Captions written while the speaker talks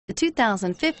The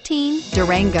 2015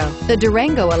 Durango. The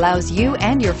Durango allows you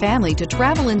and your family to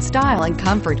travel in style and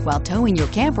comfort while towing your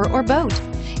camper or boat.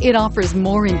 It offers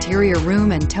more interior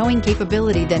room and towing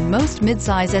capability than most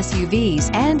midsize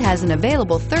SUVs and has an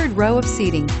available third row of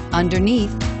seating.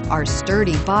 Underneath are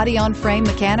sturdy body-on-frame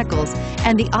mechanicals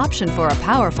and the option for a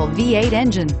powerful V8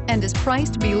 engine, and is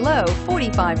priced below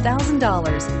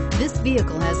 $45,000. This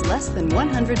vehicle has less than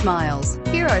 100 miles.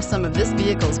 Here are some of this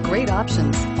vehicle's great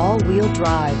options: all-wheel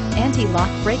drive, anti-lock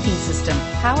braking system,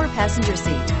 power passenger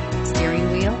seat,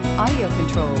 steering wheel audio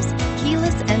controls,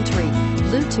 keyless entry,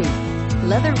 Bluetooth,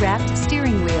 leather-wrapped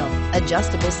steering wheel,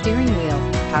 adjustable steering wheel,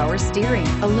 power steering,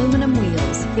 aluminum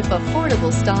wheels. If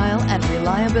affordable style and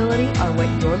reliability are what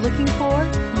you're looking for,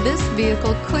 this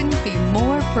vehicle couldn't be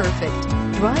more perfect.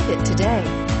 Drive it today.